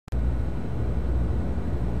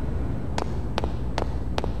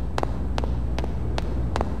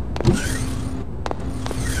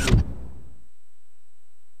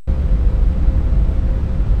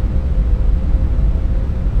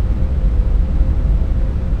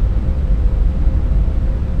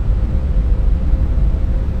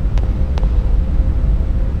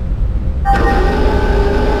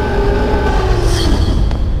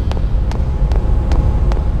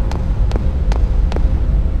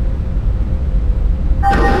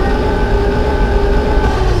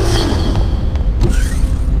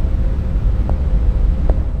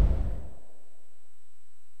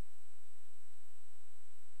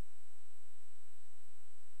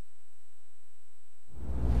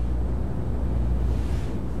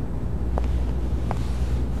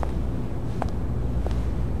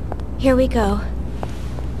Here we go.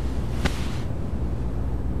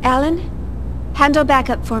 Alan, handle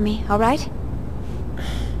backup for me, all right?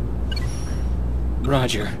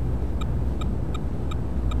 Roger.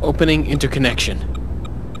 Opening interconnection.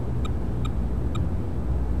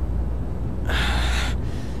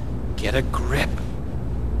 Get a grip.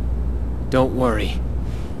 Don't worry.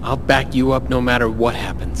 I'll back you up no matter what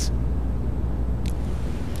happens.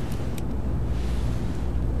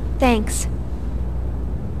 Thanks.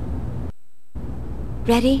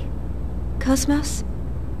 Ready, Cosmos?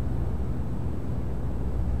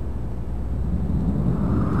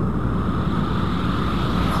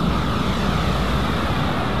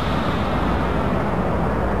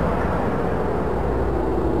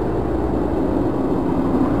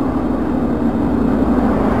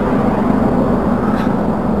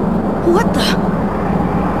 What the?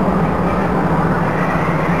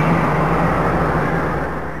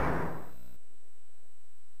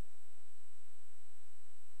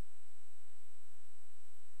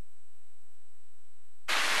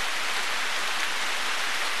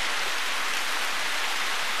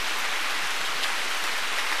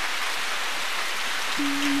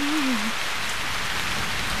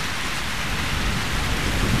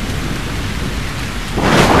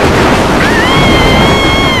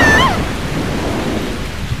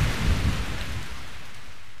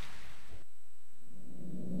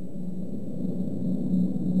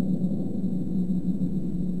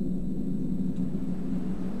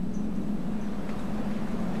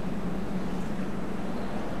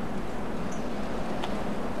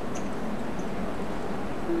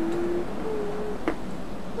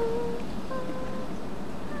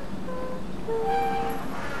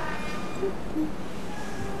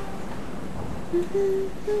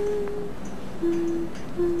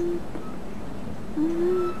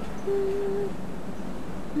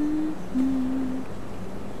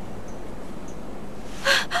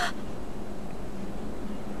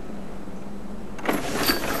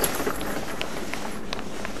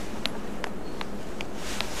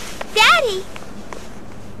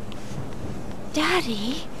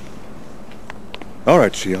 Daddy? All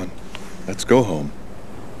right, Xion. Let's go home.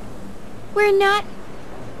 We're not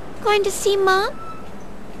going to see Mom?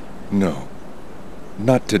 No.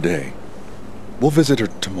 Not today. We'll visit her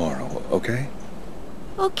tomorrow, okay?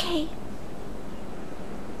 Okay.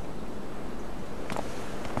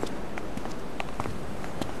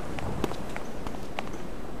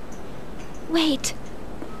 Wait.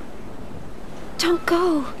 Don't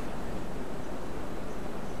go.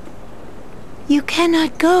 You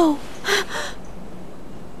cannot go.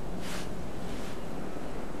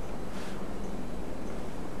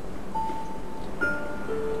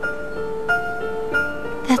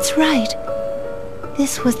 That's right.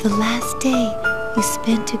 This was the last day you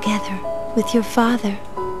spent together with your father.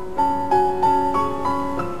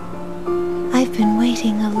 I've been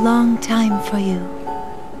waiting a long time for you.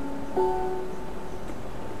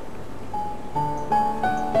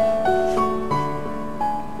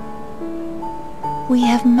 We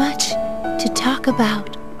have much to talk about.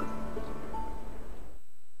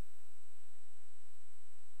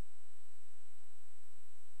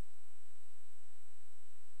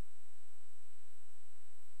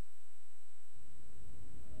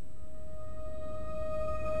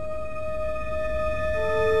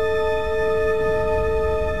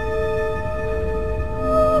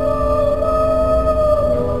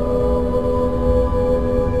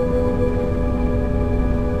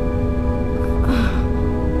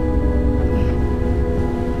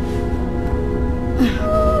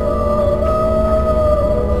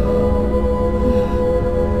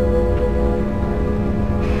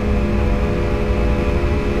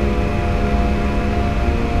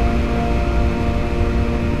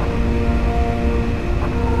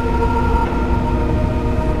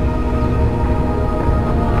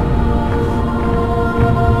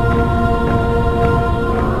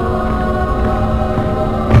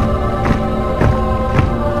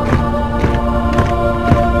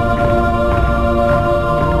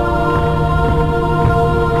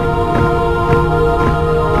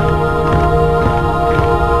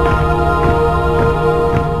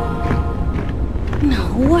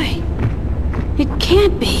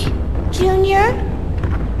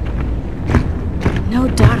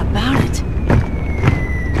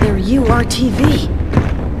 TV.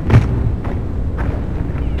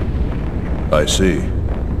 I see.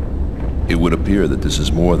 It would appear that this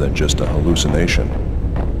is more than just a hallucination.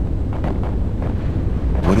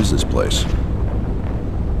 What is this place?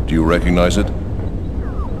 Do you recognize it?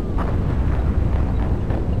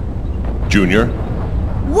 Junior?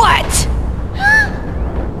 What?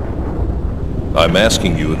 I'm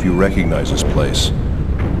asking you if you recognize this place.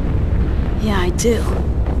 Yeah, I do.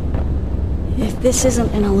 If this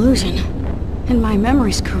isn't an illusion, and my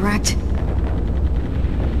memory's correct,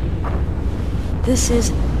 this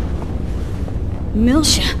is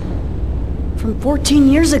Miltia from 14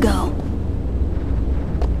 years ago.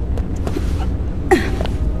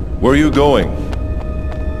 Where are you going?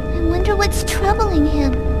 I wonder what's troubling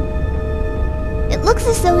him. It looks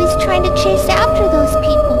as though he's trying to chase after those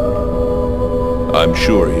people. I'm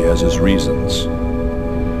sure he has his reasons.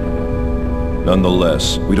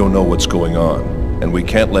 Nonetheless, we don't know what's going on, and we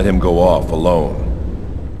can't let him go off alone.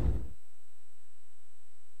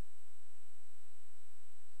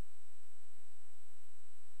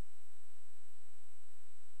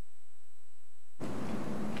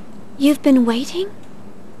 You've been waiting?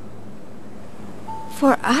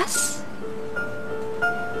 For us?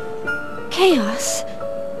 Chaos?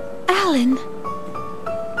 Alan?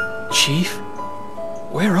 Chief?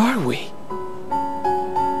 Where are we?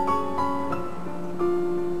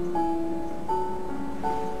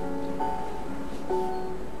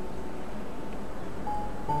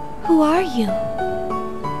 Who are you?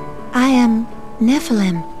 I am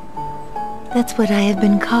Nephilim. That's what I have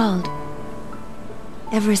been called,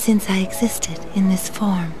 ever since I existed in this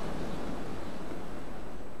form.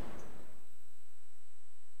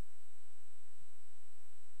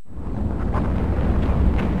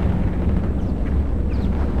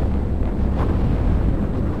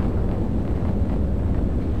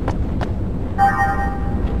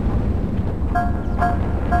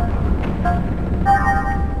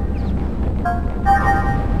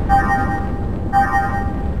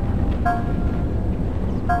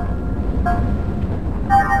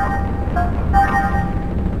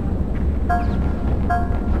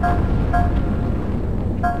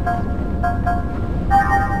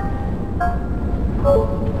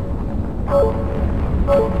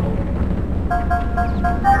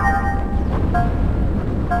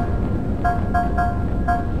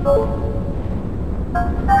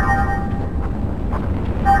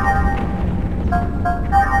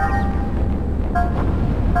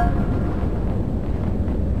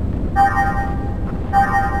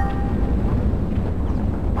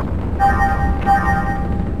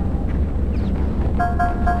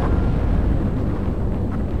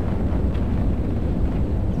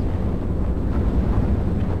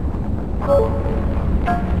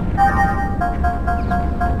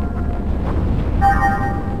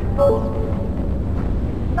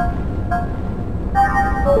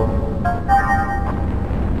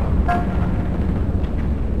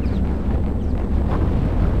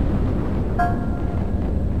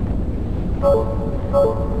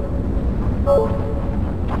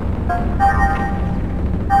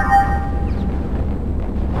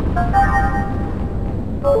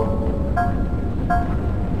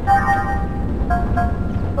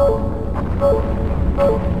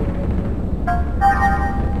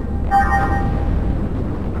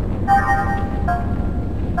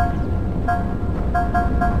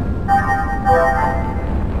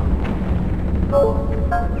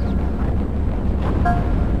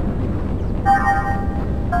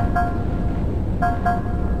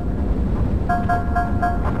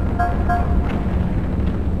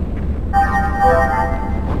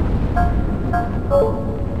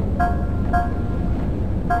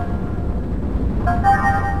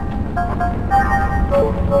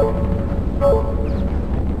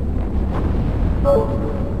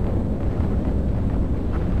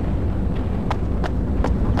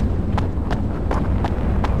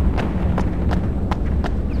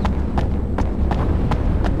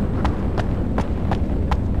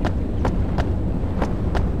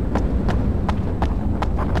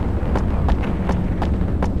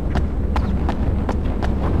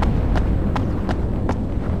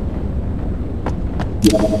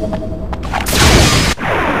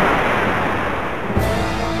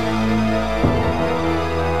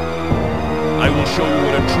 I will show you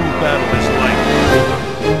what a true battle is like.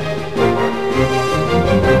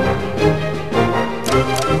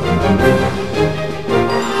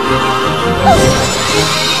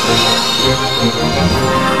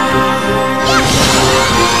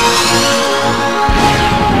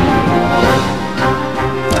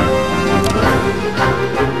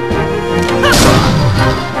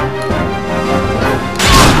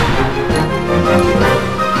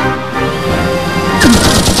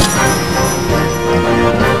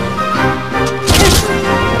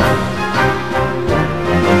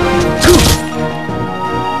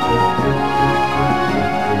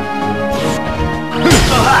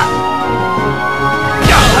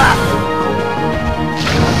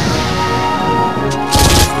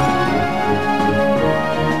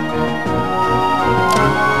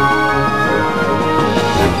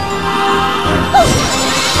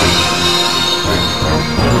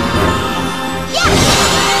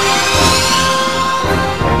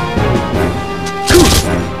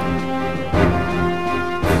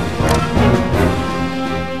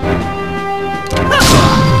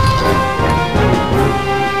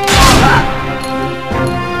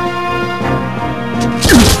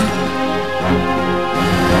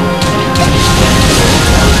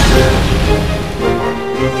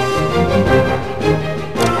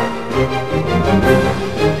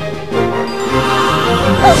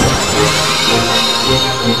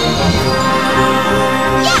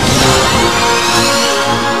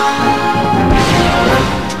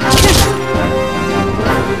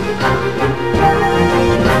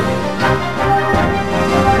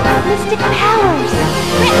 Mystic powers!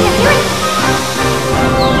 Grant me appearance!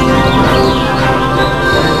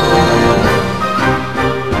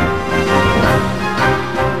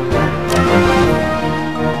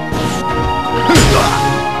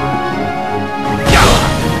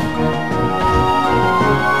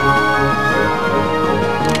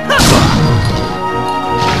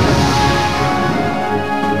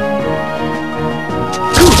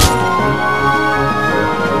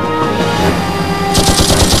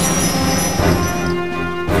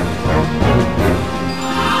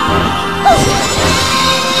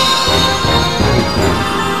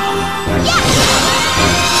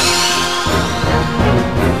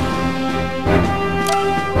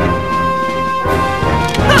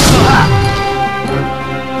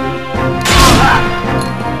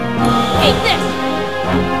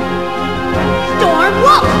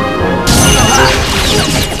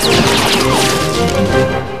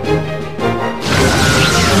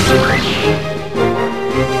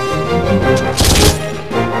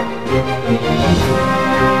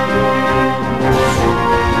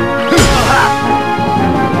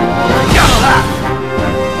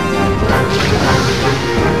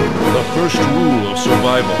 The first rule of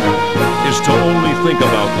survival is to only think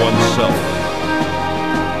about oneself.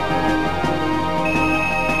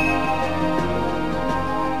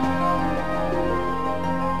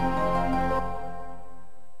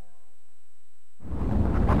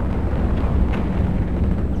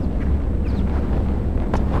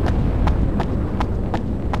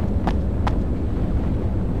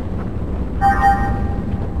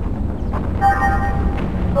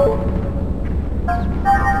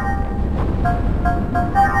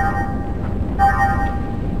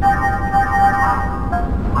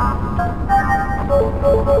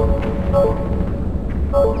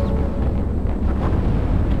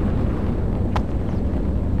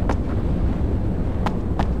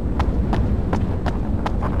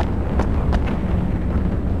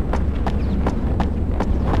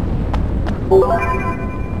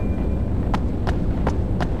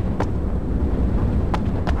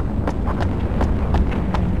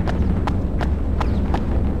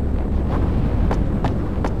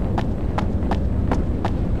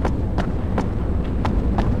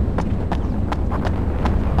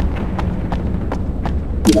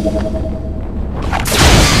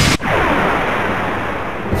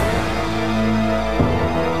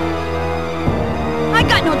 I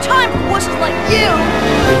got no time for wusses like you!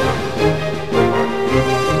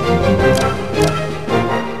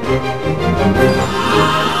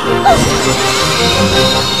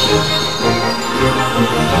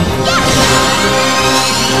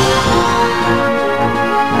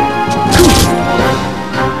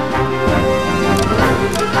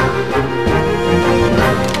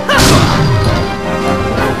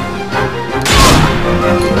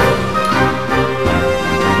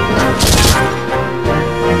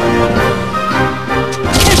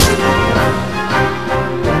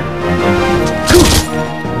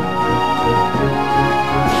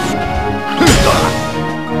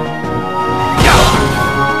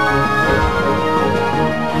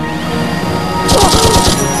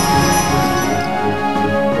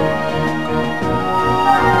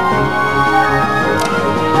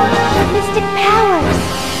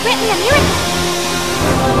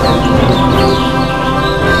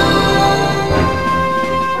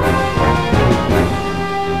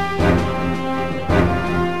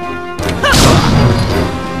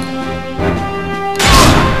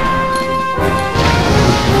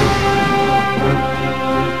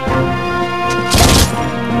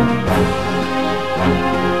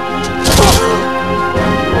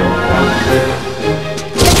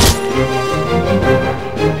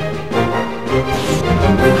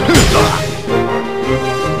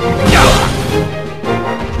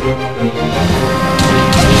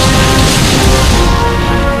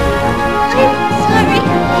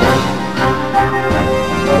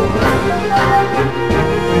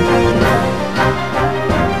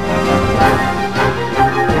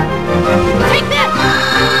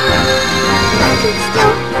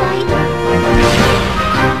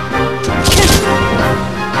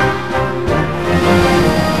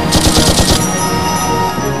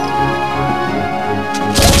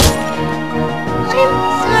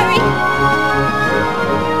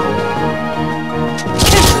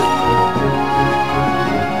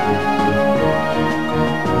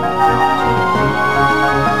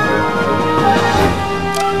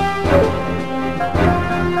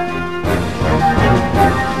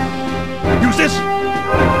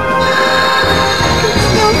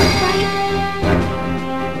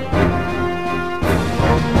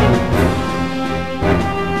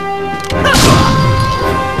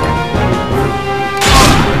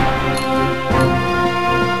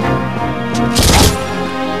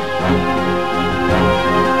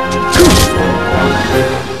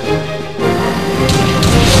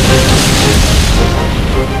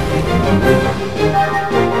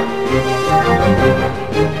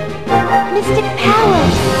 Mystic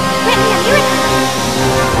powers! Grant me a miracle!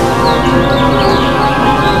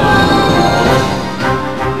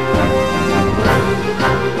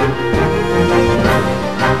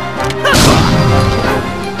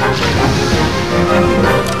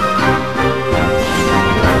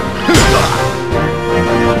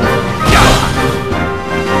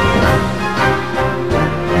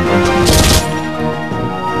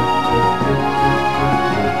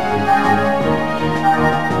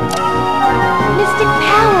 Mystic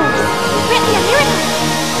powers! Grant me a miracle!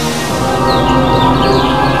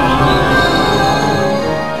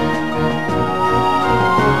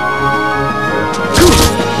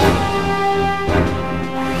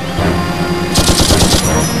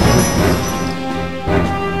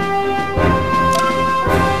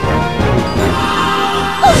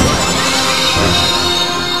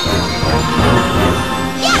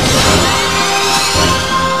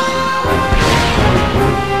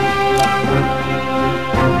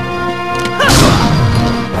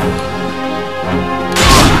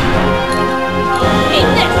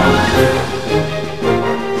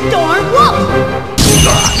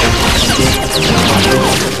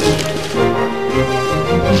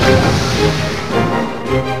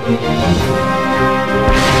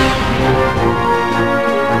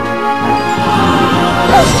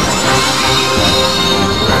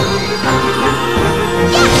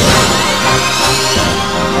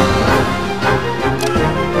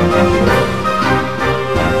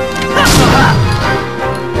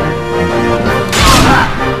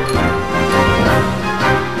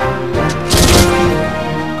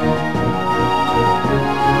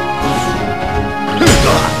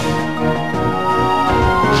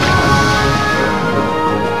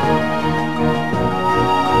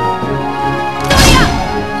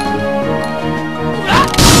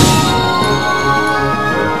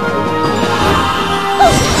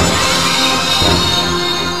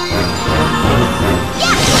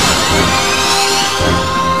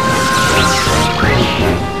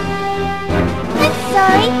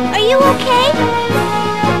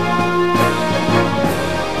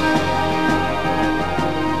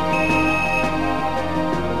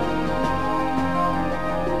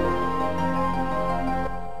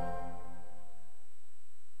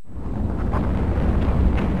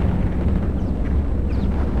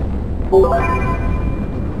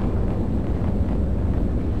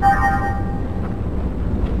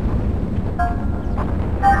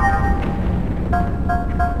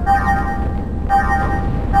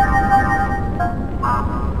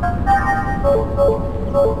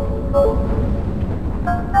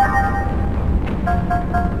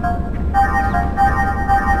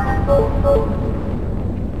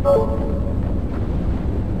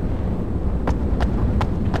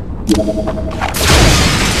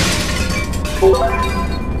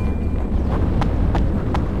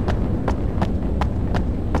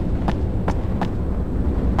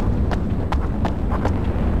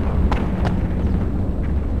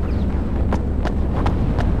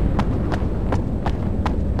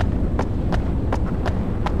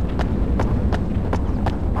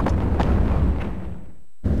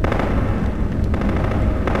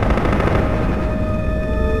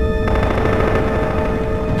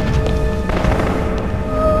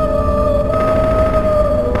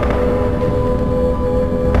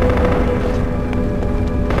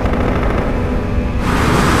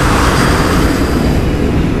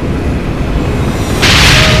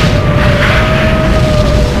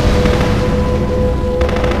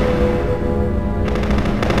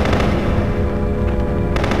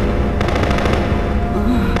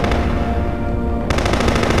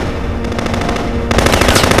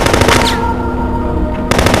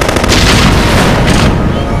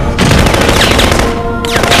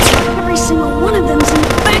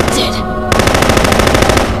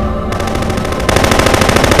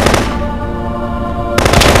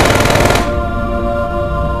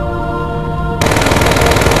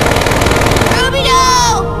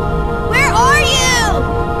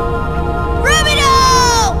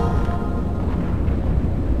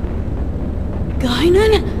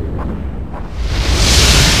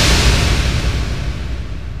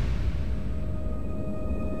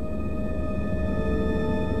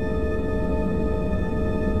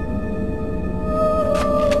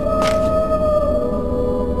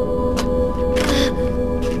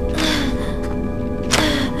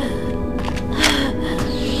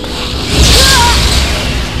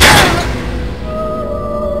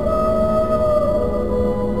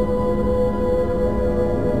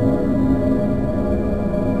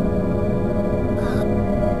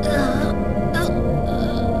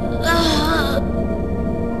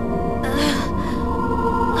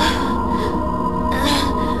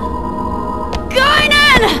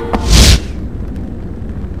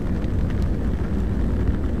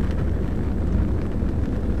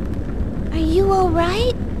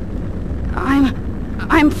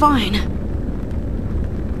 I'm fine.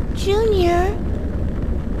 Junior?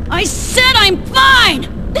 I said I'm fine!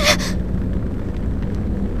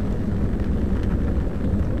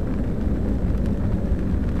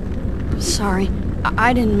 Sorry,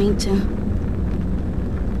 I didn't mean to.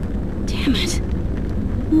 Damn it.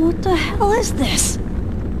 What the hell is this?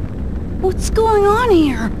 What's going on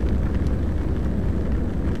here?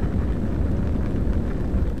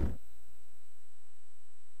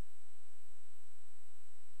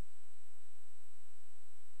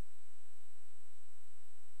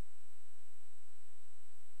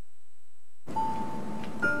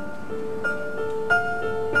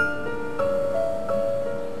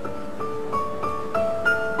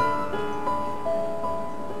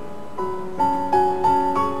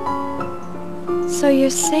 So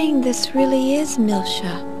you're saying this really is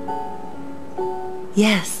Miltia?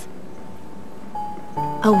 Yes.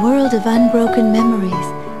 A world of unbroken memories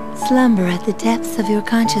slumber at the depths of your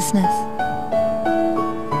consciousness.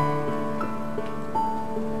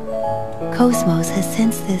 Cosmos has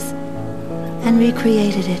sensed this and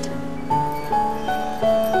recreated it.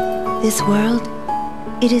 This world,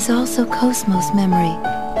 it is also Cosmos memory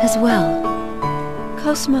as well.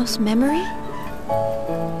 Cosmos memory?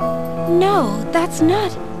 No, that's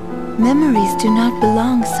not... Memories do not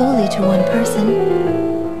belong solely to one person,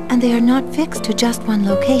 and they are not fixed to just one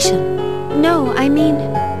location. No, I mean...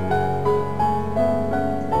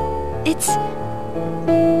 It's...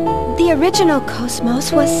 The original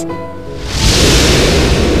Cosmos was...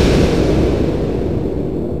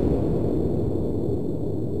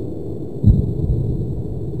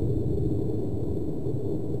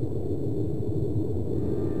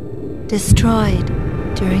 destroyed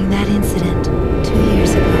during that incident 2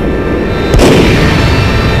 years ago.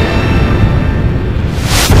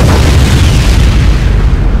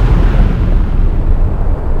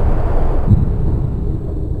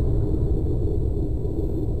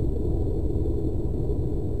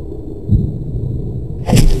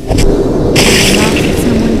 You lost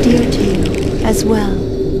someone dear to you as well.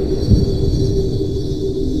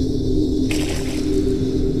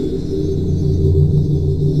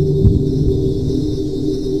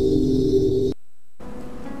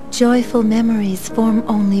 Joyful memories form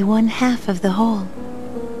only one half of the whole.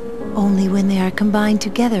 Only when they are combined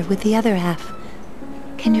together with the other half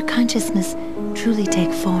can your consciousness truly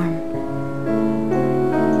take form.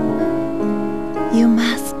 You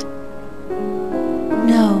must.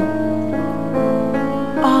 No.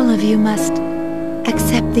 All of you must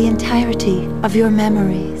accept the entirety of your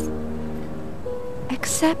memories.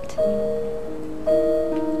 Accept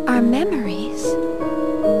our memories?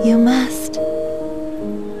 You must.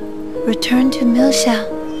 Return to Miltia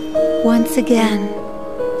once again.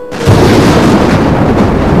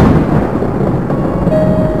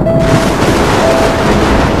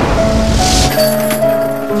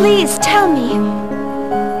 Please tell me,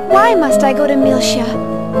 why must I go to Miltia?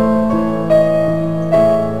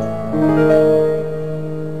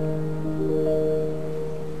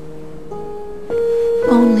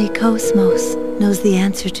 Only Cosmos knows the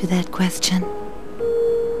answer to that question.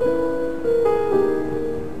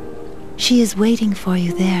 She is waiting for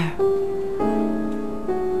you there.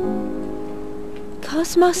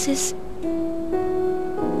 Cosmos is...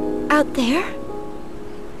 out there?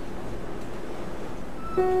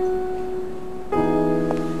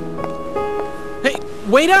 Hey,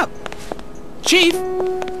 wait up! Chief!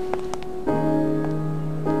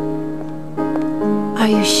 Are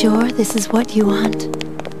you sure this is what you want?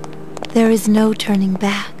 There is no turning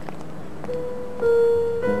back.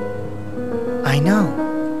 I know.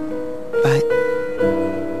 But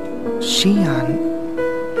Xion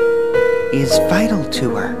is vital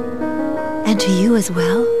to her. And to you as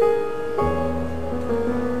well?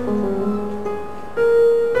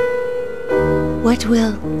 What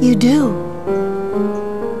will you do?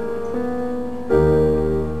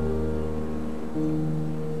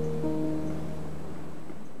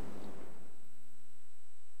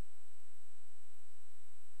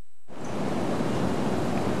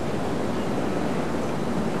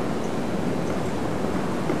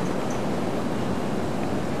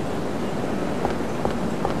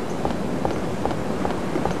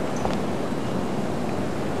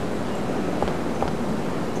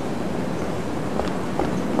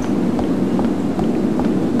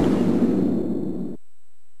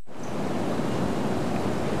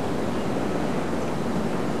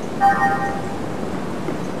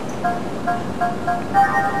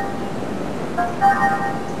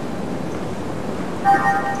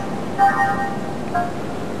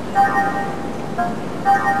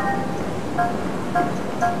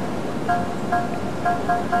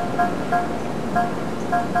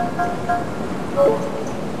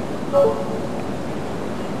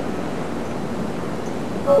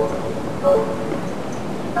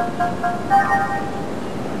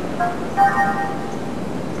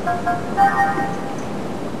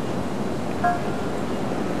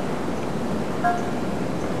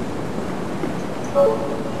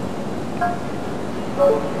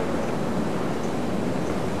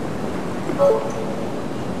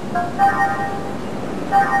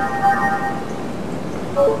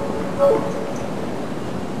 Oh.